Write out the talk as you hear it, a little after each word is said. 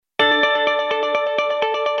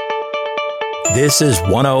This is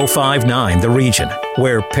 1059 The Region,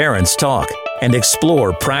 where parents talk and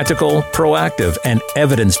explore practical, proactive, and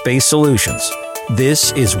evidence-based solutions.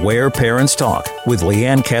 This is Where Parents Talk with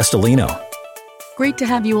Leanne Castellino. Great to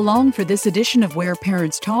have you along for this edition of Where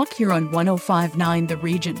Parents Talk here on 1059 The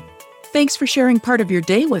Region. Thanks for sharing part of your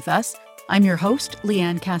day with us. I'm your host,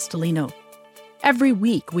 Leanne Castellino. Every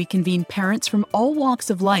week, we convene parents from all walks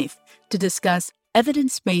of life to discuss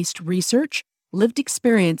evidence-based research, lived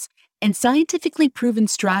experience, and scientifically proven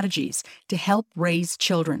strategies to help raise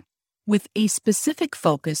children, with a specific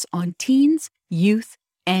focus on teens, youth,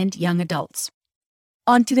 and young adults.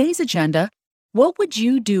 On today's agenda, what would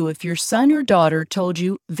you do if your son or daughter told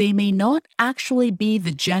you they may not actually be the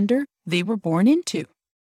gender they were born into?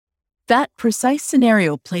 That precise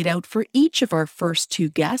scenario played out for each of our first two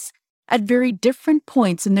guests at very different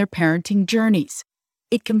points in their parenting journeys.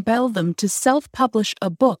 It compelled them to self-publish a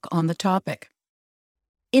book on the topic.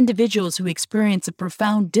 Individuals who experience a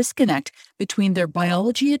profound disconnect between their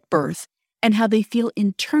biology at birth and how they feel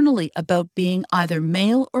internally about being either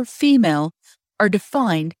male or female are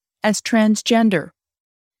defined as transgender.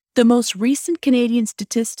 The most recent Canadian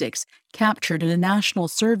statistics captured in a national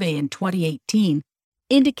survey in 2018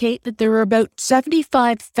 indicate that there are about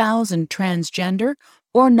 75,000 transgender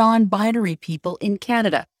or non-binary people in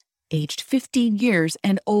Canada, aged 15 years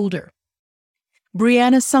and older.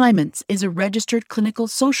 Brianna Simons is a registered clinical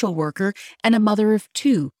social worker and a mother of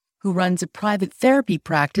two who runs a private therapy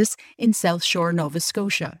practice in South Shore, Nova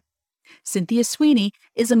Scotia. Cynthia Sweeney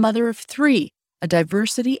is a mother of three, a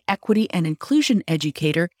diversity, equity, and inclusion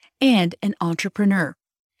educator, and an entrepreneur.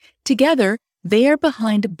 Together, they are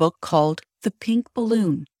behind a book called The Pink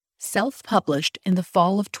Balloon, self-published in the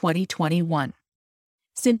fall of 2021.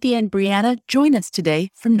 Cynthia and Brianna join us today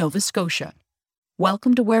from Nova Scotia.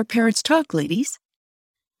 Welcome to Where Parents Talk, ladies.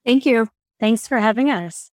 Thank you. Thanks for having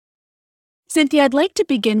us. Cynthia, I'd like to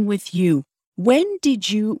begin with you. When did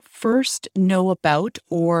you first know about,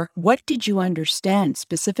 or what did you understand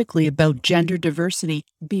specifically about gender diversity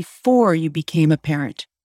before you became a parent?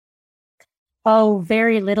 Oh,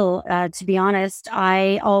 very little. To be honest,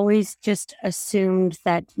 I always just assumed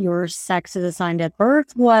that your sex as assigned at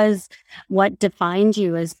birth was what defined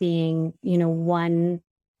you as being,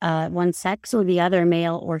 one sex or the other,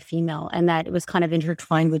 male or female, and that it was kind of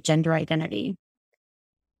intertwined with gender identity.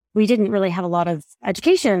 We didn't really have a lot of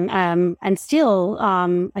education, and still,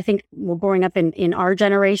 I think, growing up in our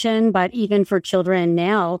generation, but even for children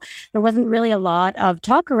now, there wasn't really a lot of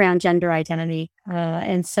talk around gender identity.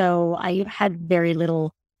 And so I had very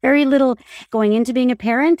little going into being a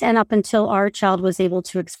parent and up until our child was able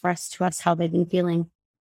to express to us how they'd been feeling.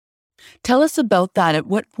 Tell us about that. At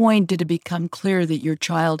what point did it become clear that your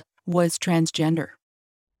child was transgender?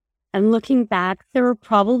 And looking back, there were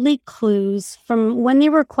probably clues from when they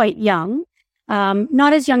were quite young,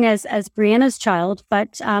 not as young as Brianna's child,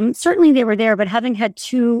 but certainly they were there. But having had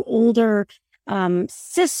two older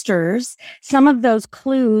sisters, some of those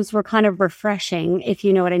clues were kind of refreshing, if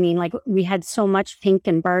you know what I mean. Like, we had so much Pink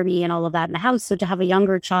and Barbie and all of that in the house. So to have a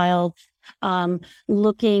younger child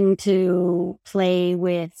looking to play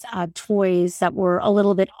with toys that were a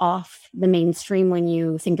little bit off the mainstream when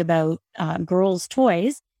you think about girls'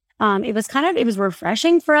 toys, it was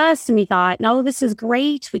refreshing for us. And we thought, no, this is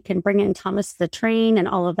great. We can bring in Thomas the Train and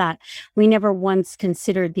all of that. We never once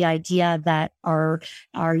considered the idea that our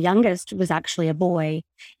youngest was actually a boy.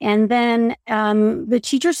 And then the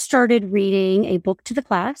teacher started reading a book to the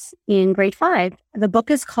class in grade 5. The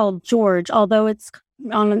book is called George, although it's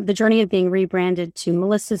on the journey of being rebranded to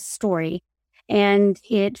Melissa's Story. And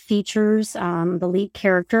it features the lead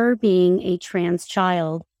character being a trans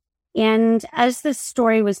child. And as this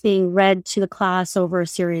story was being read to the class over a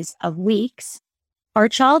series of weeks, our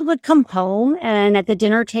child would come home and at the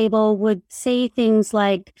dinner table would say things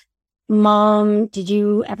like, "Mom, did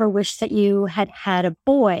you ever wish that you had had a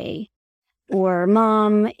boy?" Or,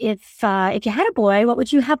 "Mom, if you had a boy, what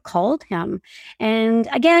would you have called him?" And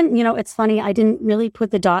again, it's funny, I didn't really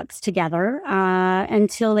put the dots together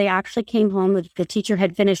until they actually came home. The teacher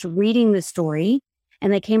had finished reading the story.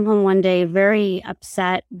 And they came home one day very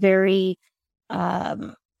upset, very,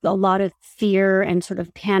 a lot of fear and sort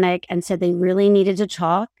of panic, and said they really needed to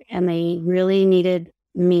talk and they really needed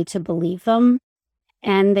me to believe them.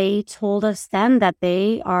 And they told us then that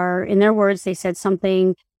they are, in their words, they said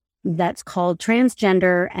something that's called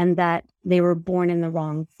transgender and that they were born in the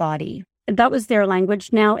wrong body. That was their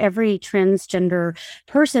language. Now, every transgender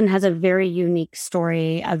person has a very unique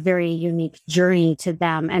story, a very unique journey to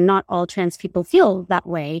them. And not all trans people feel that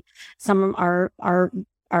way. Some are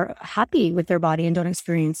happy with their body and don't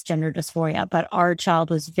experience gender dysphoria. But our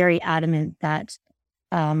child was very adamant that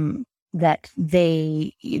that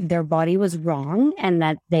their body was wrong and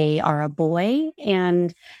that they are a boy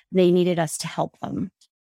and they needed us to help them.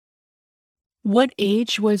 What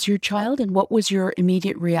age was your child and what was your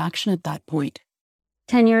immediate reaction at that point?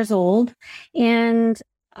 10 years old, and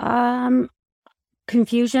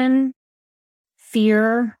confusion,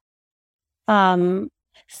 fear,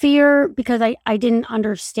 fear because I didn't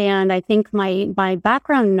understand. I think my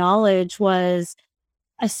background knowledge was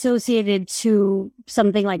associated to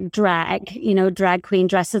something like drag, drag queen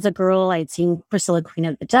dressed as a girl. I had seen Priscilla, Queen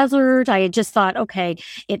of the Desert. I had just thought, okay,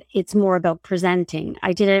 it's more about presenting.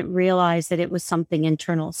 I didn't realize that it was something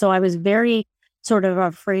internal. So I was very sort of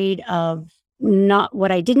afraid of not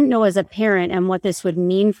what I didn't know as a parent and what this would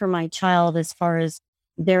mean for my child as far as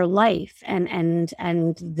their life and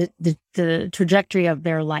the trajectory of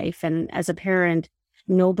their life. And as a parent,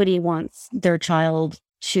 nobody wants their child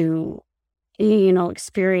to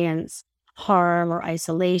experience harm or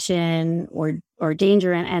isolation or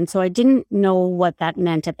danger. And so I didn't know what that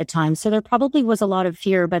meant at the time. So there probably was a lot of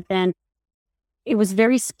fear, but then it was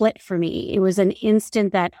very split for me. It was an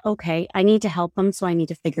instant that, okay, I need to help them. So I need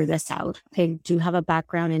to figure this out. I do have a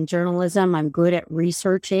background in journalism. I'm good at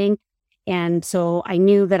researching. And so I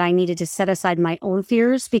knew that I needed to set aside my own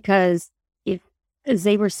fears because as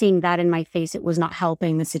they were seeing that in my face, it was not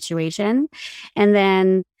helping the situation. And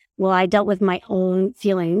then I dealt with my own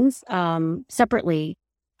feelings separately.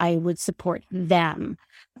 I would support them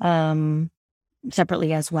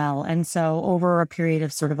separately as well. And so over a period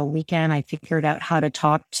of sort of a weekend, I figured out how to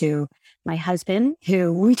talk to my husband,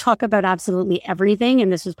 who we talk about absolutely everything.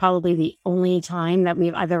 And this was probably the only time that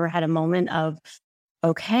I've ever had a moment of,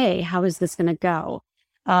 okay, how is this going to go?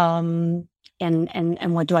 And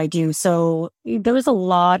what do I do? So there was a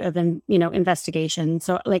lot of, investigation.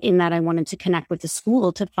 So like in that, I wanted to connect with the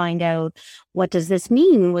school to find out, what does this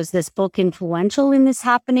mean? Was this book influential in this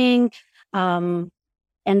happening? And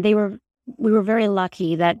we were very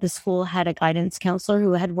lucky that the school had a guidance counselor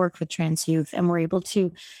who had worked with trans youth and were able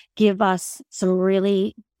to give us some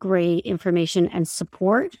really great information and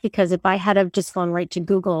support, because if I had have just gone right to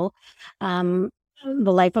Google,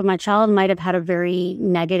 the life of my child might have had a very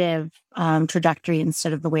negative trajectory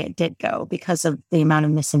instead of the way it did go because of the amount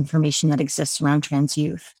of misinformation that exists around trans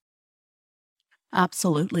youth.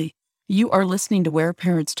 Absolutely. You are listening to Where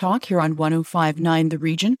Parents Talk here on 105.9 The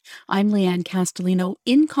Region. I'm Leanne Castellino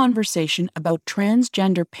in conversation about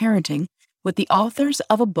transgender parenting with the authors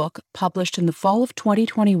of a book published in the fall of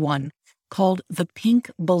 2021 called The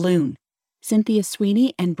Pink Balloon. Cynthia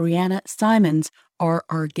Sweeney and Brianna Simons are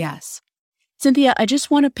our guests. Cynthia, I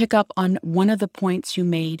just want to pick up on one of the points you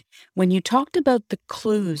made when you talked about the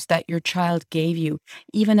clues that your child gave you,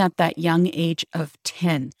 even at that young age of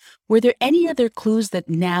 10. Were there any other clues that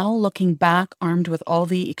now, looking back, armed with all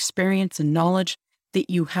the experience and knowledge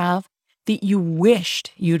that you have, that you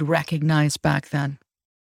wished you'd recognized back then?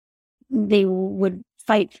 They would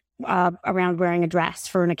fight around wearing a dress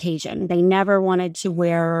for an occasion. They never wanted to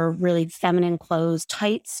wear really feminine clothes,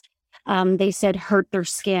 tights. They said hurt their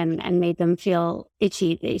skin and made them feel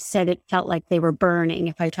itchy. They said it felt like they were burning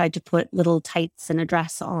if I tried to put little tights and a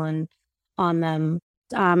dress on them.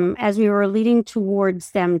 As we were leading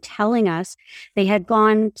towards them telling us, they had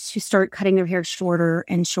gone to start cutting their hair shorter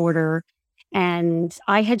and shorter. And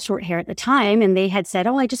I had short hair at the time, and they had said,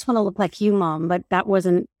 "Oh, I just want to look like you, Mom." But that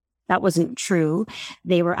wasn't true.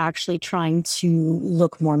 They were actually trying to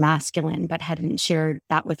look more masculine, but hadn't shared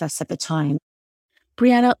that with us at the time.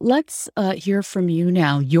 Brianna, let's hear from you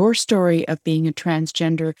now. Your story of being a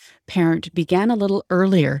transgender parent began a little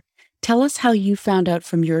earlier. Tell us how you found out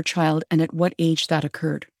from your child and at what age that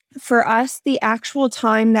occurred. For us, the actual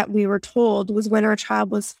time that we were told was when our child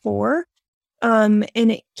was 4. And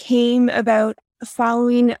it came about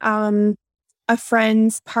following a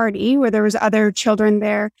friend's party where there was other children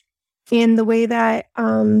there. And the way that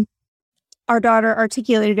our daughter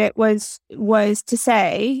articulated it was to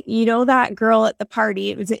say, that girl at the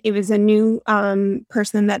party, it was a new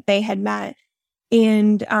person that they had met.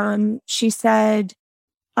 And she said,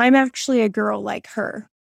 "I'm actually a girl like her."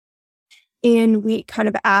 And we kind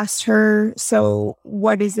of asked her, "So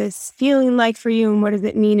what is this feeling like for you? And what does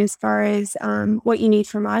it mean as far as what you need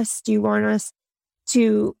from us? Do you want us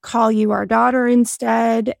to call you our daughter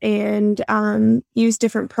instead and use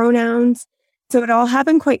different pronouns?" So it all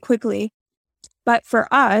happened quite quickly. But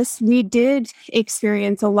for us, we did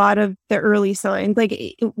experience a lot of the early signs.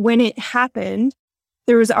 Like when it happened,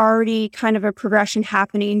 there was already kind of a progression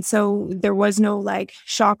happening. So there was no like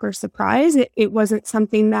shock or surprise. It wasn't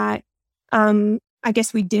something that I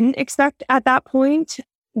guess we didn't expect at that point.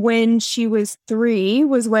 When she was 3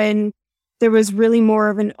 was when there was really more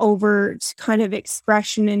of an overt kind of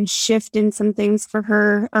expression and shift in some things for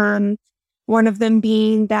her. One of them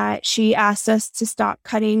being that she asked us to stop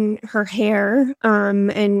cutting her hair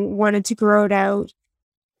and wanted to grow it out.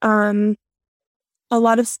 A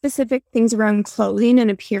lot of specific things around clothing and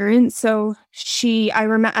appearance. So I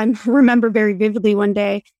remember very vividly one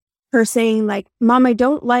day her saying like, "Mom, I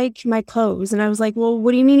don't like my clothes." And I was like, "Well,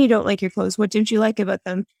 what do you mean you don't like your clothes? What didn't you like about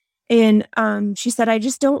them?" And she said, "I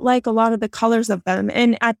just don't like a lot of the colors of them."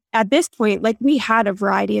 And at this point, like, we had a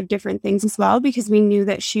variety of different things as well, because we knew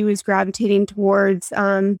that she was gravitating towards,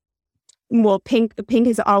 pink. Pink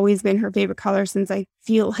has always been her favorite color since I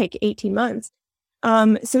feel like 18 months.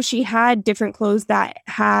 So she had different clothes that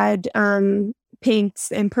had pinks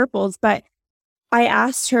and purples, but I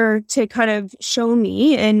asked her to kind of show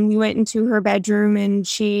me, and we went into her bedroom and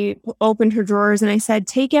she opened her drawers, and I said,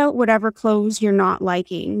 "Take out whatever clothes you're not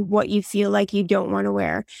liking, what you feel like you don't want to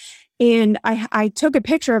wear." And I took a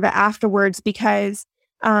picture of it afterwards, because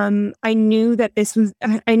I knew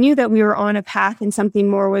that we were on a path and something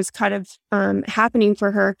more was kind of happening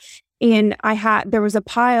for her. And there was a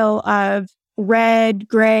pile of red,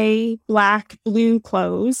 gray, black, blue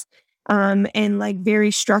clothes, and like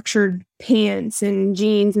very structured pants and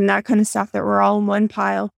jeans and that kind of stuff that were all in one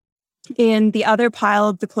pile. And the other pile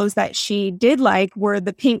of the clothes that she did like were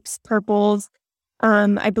the pinks, purples.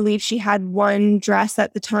 I believe she had one dress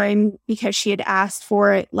at the time because she had asked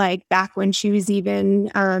for it like back when she was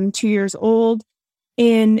even 2 years old.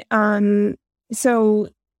 And so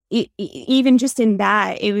even just in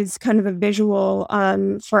that, it was kind of a visual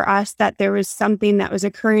for us that there was something that was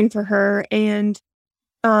occurring for her. And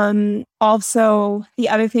also the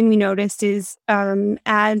other thing we noticed is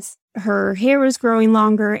as her hair was growing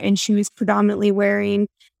longer and she was predominantly wearing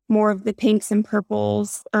more of the pinks and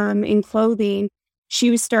purples in clothing,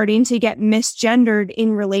 she was starting to get misgendered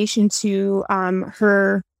in relation to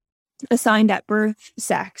her assigned at birth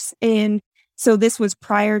sex. And so this was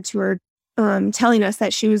prior to her telling us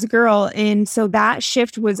that she was a girl. And so that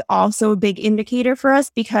shift was also a big indicator for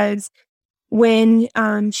us, because when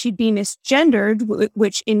she'd be misgendered,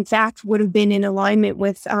 which in fact would have been in alignment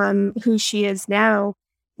with who she is now,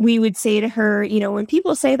 we would say to her, when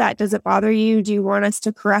people say that, does it bother you? Do you want us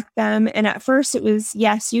to correct them? And at first it was,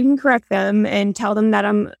 yes, you can correct them and tell them that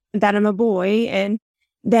I'm a boy. And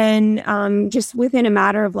then just within a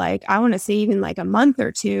matter of I want to say even like a month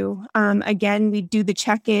or two, again, we'd do the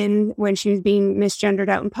check-in when she was being misgendered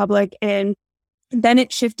out in public. And then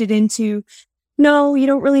it shifted into, no, you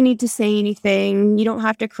don't really need to say anything. You don't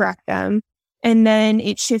have to correct them. And then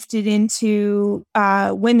it shifted into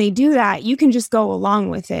when they do that, you can just go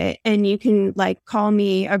along with it. And you can call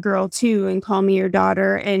me a girl too, and call me your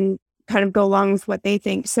daughter, and kind of go along with what they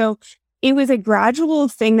think. So it was a gradual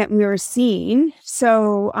thing that we were seeing.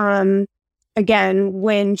 So again,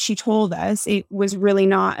 when she told us, it was really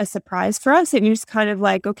not a surprise for us. It was kind of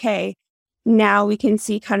okay, now we can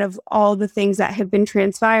see kind of all the things that have been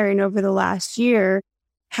transpiring over the last year,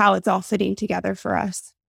 how it's all fitting together for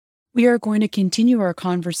us. We are going to continue our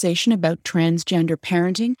conversation about transgender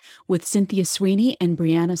parenting with Cynthia Sweeney and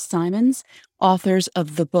Brianna Simons, authors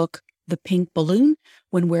of the book, The Pink Balloon,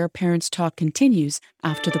 when Where Parents Talk continues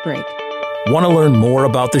after the break. Want to learn more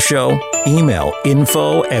about the show? Email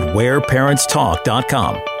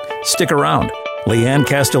info@whereparentstalk.com. Stick around. Leanne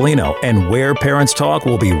Castellino and Where Parents Talk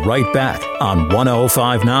will be right back on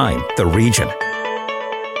 1059 The Region.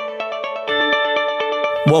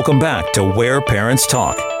 Welcome back to Where Parents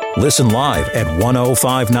Talk. Listen live at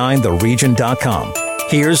 1059theregion.com.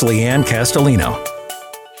 Here's Leanne Castellino.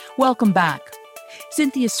 Welcome back.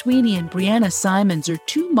 Cynthia Sweeney and Brianna Simons are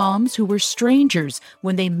two moms who were strangers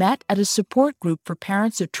when they met at a support group for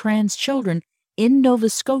parents of trans children in Nova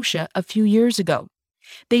Scotia a few years ago.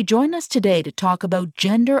 They join us today to talk about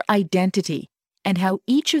gender identity and how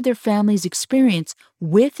each of their families' experience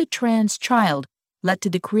with a trans child led to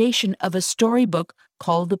the creation of a storybook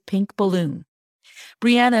called The Pink Balloon.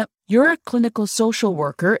 Brianna, you're a clinical social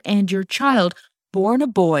worker, and your child, born a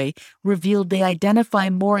boy, revealed they identify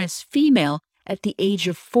more as female at the age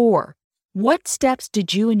of 4. What steps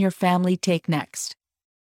did you and your family take next?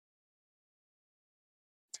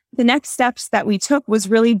 The next steps that we took was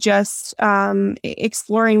really just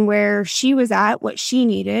exploring where she was at, what she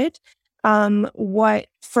needed, what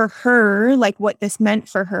for her, what this meant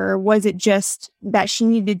for her. Was it just that she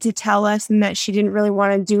needed to tell us and that she didn't really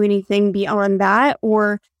want to do anything beyond that?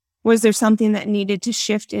 Or was there something that needed to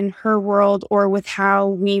shift in her world, or with how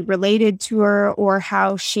we related to her, or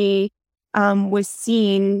how she was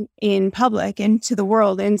seen in public and to the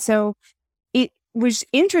world? And so it was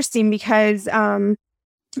interesting because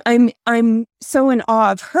I'm so in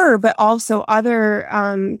awe of her, but also other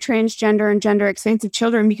transgender and gender expansive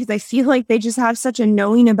children, because I feel like they just have such a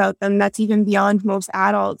knowing about them that's even beyond most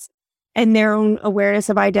adults and their own awareness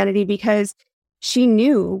of identity, because she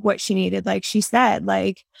knew what she needed. Like she said,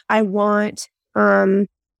 like, I want a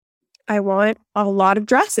lot of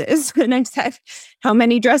dresses. And I said, how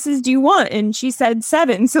many dresses do you want? And she said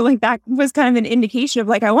 7. So like that was kind of an indication of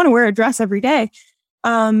like, I want to wear a dress every day.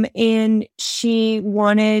 And she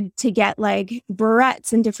wanted to get like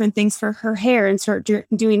barrettes and different things for her hair and start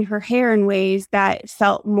doing her hair in ways that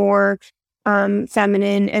felt more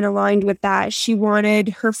feminine and aligned with that. She wanted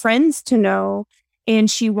her friends to know, and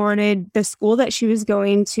she wanted the school that she was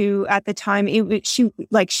going to at the time. She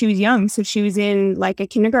was young, so she was in like a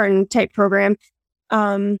kindergarten type program.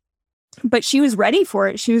 But she was ready for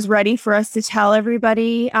it. She was ready for us to tell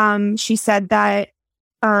everybody. She said that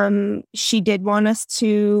she did want us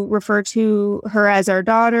to refer to her as our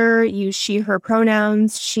daughter, use she, her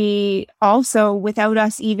pronouns. She also, without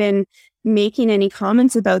us even making any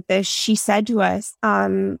comments about this, she said to us,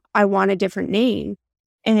 I want a different name.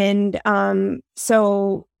 And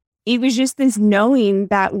so it was just this knowing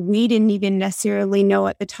that we didn't even necessarily know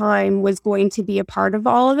at the time was going to be a part of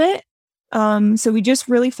all of it. So we just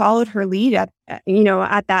really followed her lead at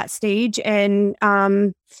that stage,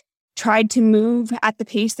 and tried to move at the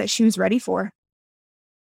pace that she was ready for.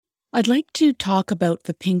 I'd like to talk about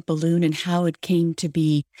the pink balloon and how it came to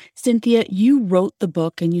be. Cynthia, you wrote the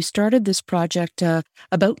book and you started this project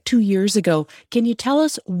about 2 years ago. Can you tell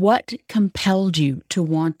us what compelled you to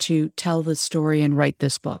want to tell the story and write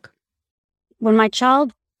this book? When my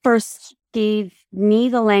child first gave me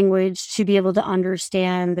the language to be able to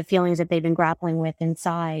understand the feelings that they've been grappling with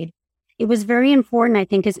inside, it was very important, I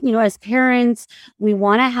think, because, as parents, we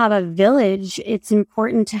want to have a village. It's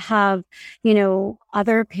important to have,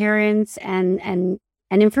 other parents and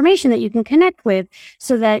information that you can connect with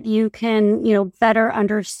so that you can, better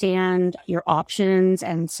understand your options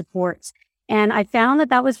and supports. And I found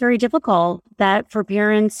that was very difficult, that for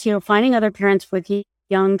parents, finding other parents with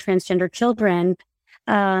young transgender children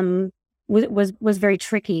was very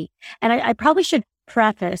tricky. And I probably should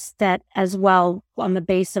preface that as well, on the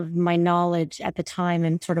base of my knowledge at the time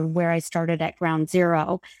and sort of where I started at ground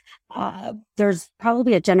zero. There's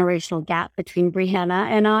probably a generational gap between Brianna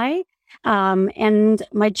and I. And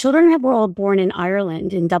my children were all born in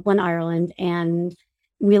Ireland, in Dublin, Ireland. And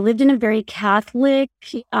we lived in a very Catholic,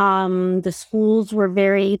 the schools were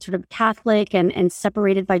very sort of Catholic and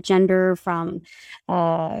separated by gender from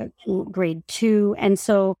grade 2. And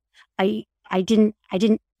so I didn't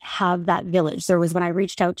have that village. When I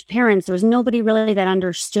reached out to parents, there was nobody really that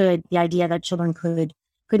understood the idea that children could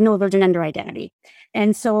know their gender identity.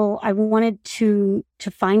 And so I wanted to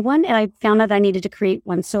find one, and I found that I needed to create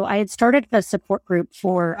one. So I had started a support group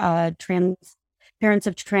for parents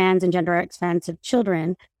of trans and gender expansive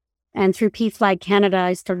children. And through PFLAG Canada,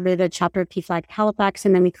 I started a chapter of PFLAG Halifax,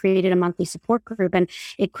 and then we created a monthly support group, and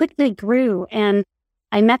it quickly grew. And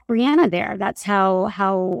I met Brianna there. That's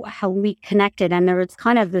how we connected. And there was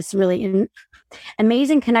kind of this really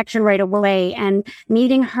amazing connection right away. And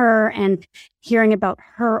meeting her and hearing about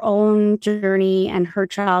her own journey and her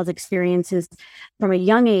child's experiences from a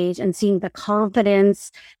young age, and seeing the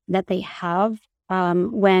confidence that they have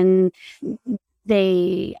when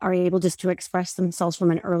they are able just to express themselves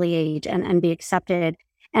from an early age and be accepted.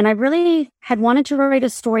 And I really had wanted to write a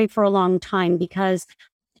story for a long time, because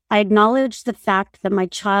I acknowledged the fact that my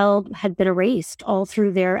child had been erased all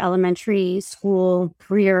through their elementary school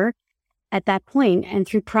career at that point, and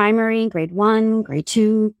through primary, grade 1, grade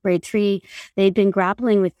 2, grade 3, they'd been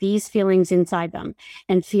grappling with these feelings inside them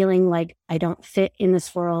and feeling like, I don't fit in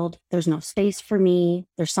this world. There's no space for me.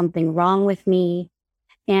 There's something wrong with me.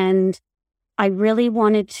 And I really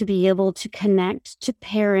wanted to be able to connect to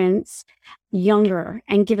parents younger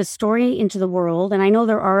and give a story into the world. And I know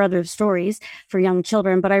there are other stories for young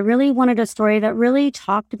children, but I really wanted a story that really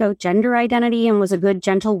talked about gender identity and was a good,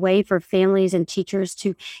 gentle way for families and teachers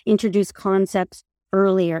to introduce concepts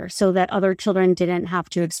earlier, so that other children didn't have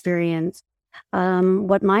to experience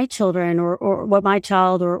what my children or what my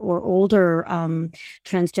child or older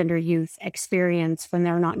transgender youth experience when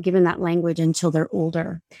they're not given that language until they're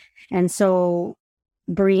older. And so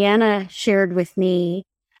Brianna shared with me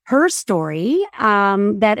her story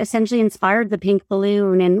that essentially inspired the pink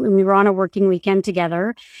balloon. And we were on a working weekend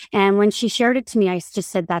together. And when she shared it to me, I just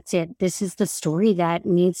said, that's it. This is the story that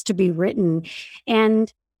needs to be written.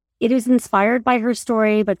 And it is inspired by her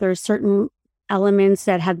story, but there's certain elements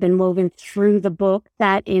that have been woven through the book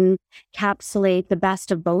that encapsulate the best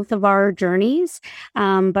of both of our journeys.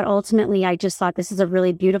 But ultimately, I just thought this is a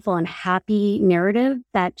really beautiful and happy narrative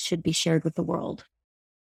that should be shared with the world.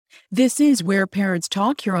 This is Where Parents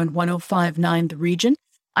Talk here on 105.9 The Region.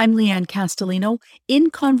 I'm Leanne Castellino in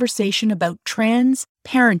conversation about trans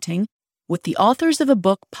parenting with the authors of a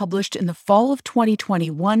book published in the fall of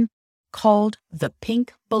 2021 called The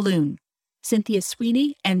Pink Balloon. Cynthia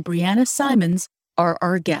Sweeney and Brianna Simons are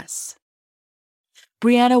our guests.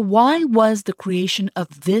 Brianna, why was the creation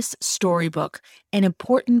of this storybook an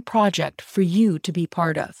important project for you to be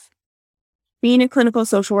part of? Being a clinical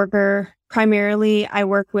social worker, primarily I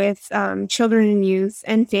work with children and youth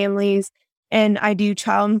and families, and I do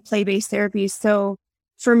child and play-based therapy. So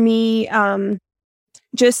for me,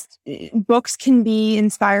 just books can be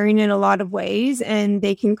inspiring in a lot of ways, and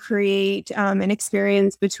they can create an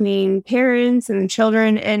experience between parents and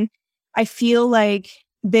children. And I feel like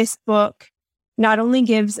this book not only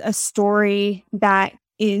gives a story that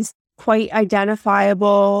is quite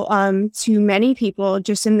identifiable to many people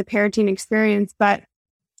just in the parenting experience, but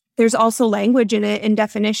there's also language in it and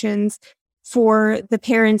definitions for the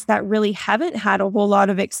parents that really haven't had a whole lot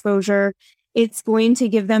of exposure. It's going to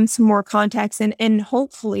give them some more context and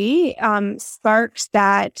hopefully sparks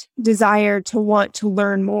that desire to want to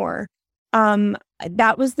learn more.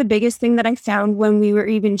 That was the biggest thing that I found when we were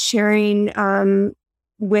even sharing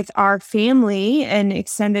with our family and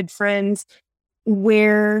extended friends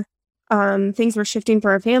where things were shifting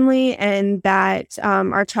for our family, and that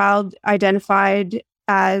our child identified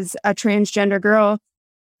as a transgender girl.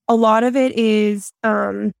 A lot of it is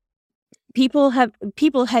people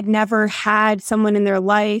had never had someone in their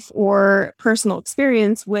life or personal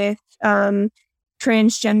experience with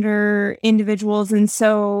transgender individuals. And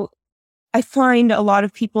so I find a lot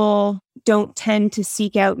of people don't tend to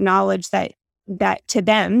seek out knowledge that to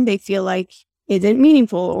them, they feel like isn't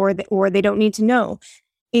meaningful or they don't need to know.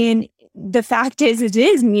 And the fact is, it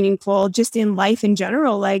is meaningful just in life in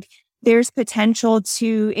general. Like, there's potential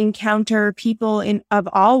to encounter people of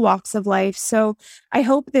all walks of life. So I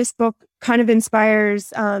hope this book kind of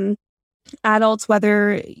inspires adults,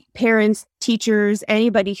 whether parents, teachers,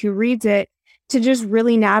 anybody who reads it, to just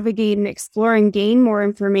really navigate and explore and gain more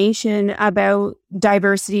information about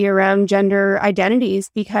diversity around gender identities,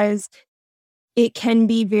 because it can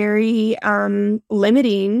be very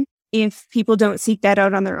limiting if people don't seek that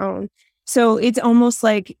out on their own. So it's almost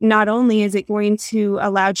like not only is it going to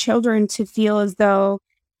allow children to feel as though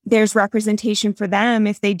there's representation for them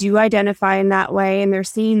if they do identify in that way and they're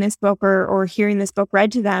seeing this book or hearing this book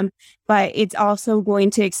read to them, but it's also going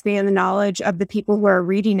to expand the knowledge of the people who are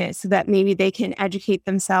reading it so that maybe they can educate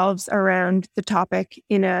themselves around the topic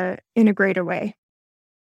in a greater way.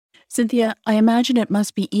 Cynthia, I imagine it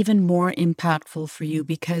must be even more impactful for you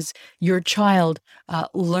because your child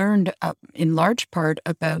learned in large part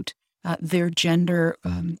about their gender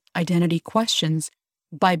identity questions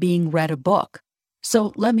by being read a book.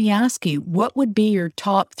 So let me ask you, what would be your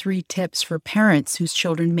top 3 tips for parents whose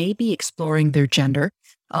children may be exploring their gender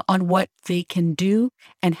on what they can do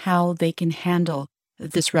and how they can handle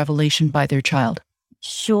this revelation by their child?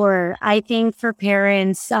 Sure. I think for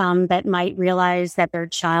parents that might realize that their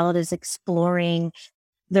child is exploring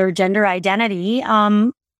their gender identity,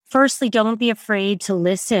 firstly, don't be afraid to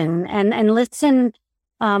listen and listen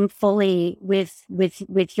fully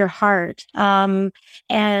with your heart. And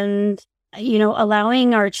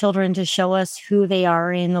allowing our children to show us who they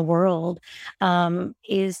are in the world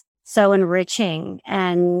is so enriching.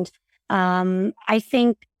 And I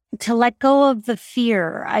think to let go of the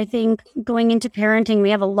fear. I think going into parenting, we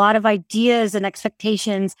have a lot of ideas and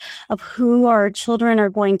expectations of who our children are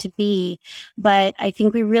going to be. But I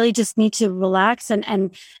think we really just need to relax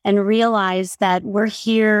and realize that we're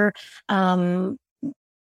here.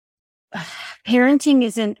 Parenting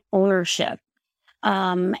isn't ownership.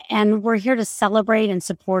 And we're here to celebrate and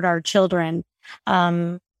support our children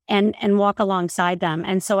and walk alongside them.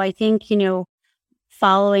 And so I think,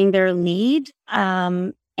 following their lead,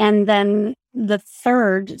 and then the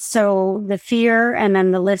third, so the fear and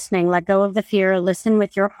then the listening, let go of the fear, listen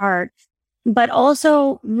with your heart, but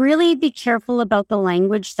also really be careful about the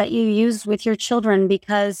language that you use with your children,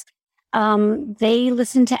 because they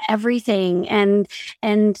listen to everything. And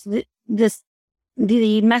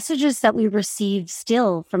the messages that we receive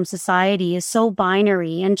still from society is so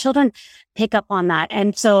binary, and children pick up on that.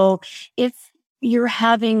 And so if you're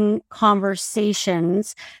having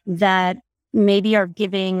conversations that maybe are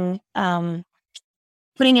giving,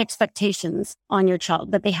 putting expectations on your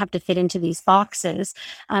child that they have to fit into these boxes,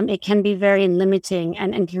 it can be very limiting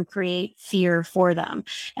and can create fear for them.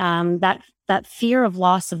 That that fear of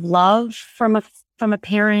loss of love from a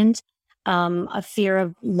parent, a fear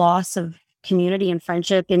of loss of community and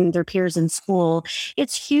friendship in their peers in school,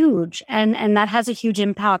 it's huge. And that has a huge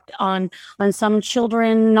impact on some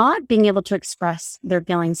children not being able to express their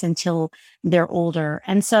feelings until they're older.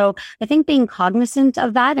 And so I think being cognizant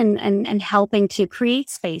of that and helping to create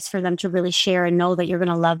space for them to really share and know that you're going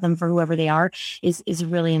to love them for whoever they are is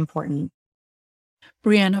really important.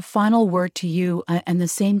 Brianna, final word to you, and the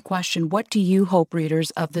same question. What do you hope readers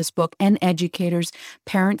of this book, and educators,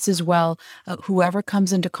 parents as well, whoever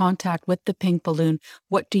comes into contact with the Pink Balloon,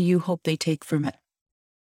 what do you hope they take from it?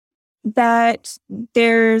 That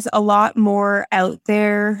there's a lot more out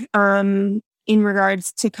there in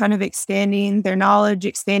regards to kind of expanding their knowledge,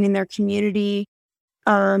 expanding their community,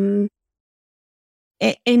 and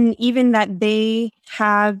even that they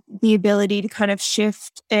have the ability to kind of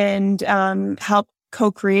shift and help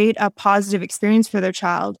co-create a positive experience for their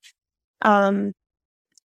child.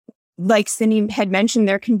 Like Cindy had mentioned,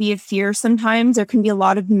 there can be a fear sometimes. There can be a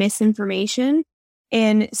lot of misinformation.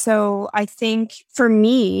 And so I think for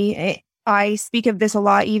me, I speak of this a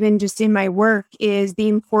lot, even just in my work, is the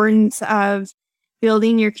importance of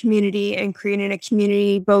building your community and creating a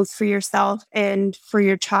community both for yourself and for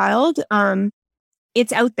your child.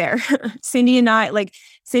 It's out there. Cindy and I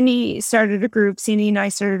started a group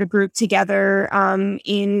together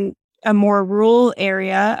in a more rural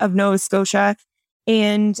area of Nova Scotia.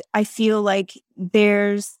 And I feel like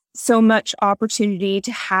there's so much opportunity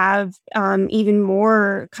to have even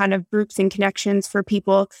more kind of groups and connections for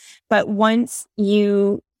people. But once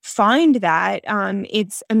you find that,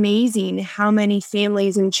 it's amazing how many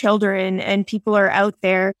families and children and people are out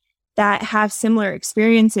there that have similar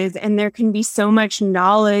experiences, and there can be so much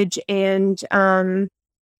knowledge and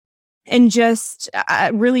just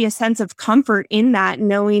really a sense of comfort in that,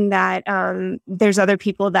 knowing that there's other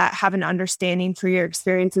people that have an understanding for your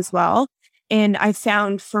experience as well. And I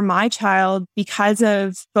found for my child, because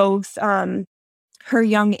of both her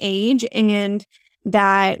young age and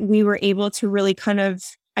that we were able to really kind of,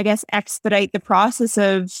 I guess, expedite the process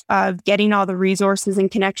of getting all the resources and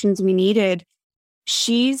connections we needed.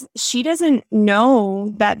 She doesn't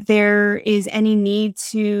know that there is any need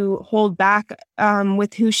to hold back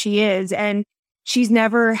with who she is. And she's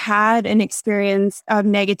never had an experience of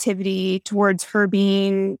negativity towards her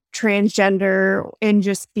being transgender and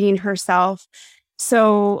just being herself.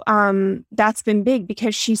 So that's been big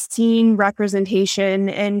because she's seen representation,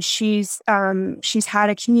 and she's had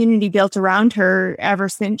a community built around her ever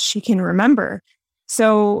since she can remember.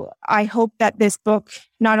 So I hope that this book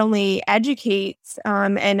not only educates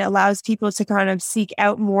and allows people to kind of seek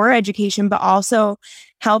out more education, but also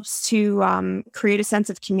helps to create a sense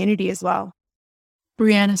of community as well.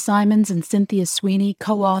 Brianna Simons and Cynthia Sweeney,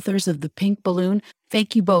 co-authors of The Pink Balloon,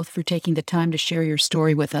 thank you both for taking the time to share your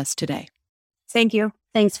story with us today. Thank you.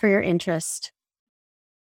 Thanks for your interest.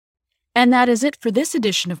 And that is it for this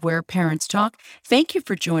edition of Where Parents Talk. Thank you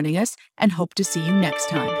for joining us, and hope to see you next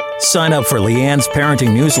time. Sign up for Leanne's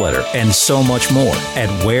parenting newsletter and so much more at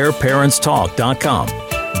whereparentstalk.com.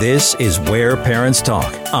 This is Where Parents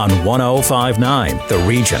Talk on 105.9 The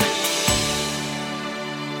Region.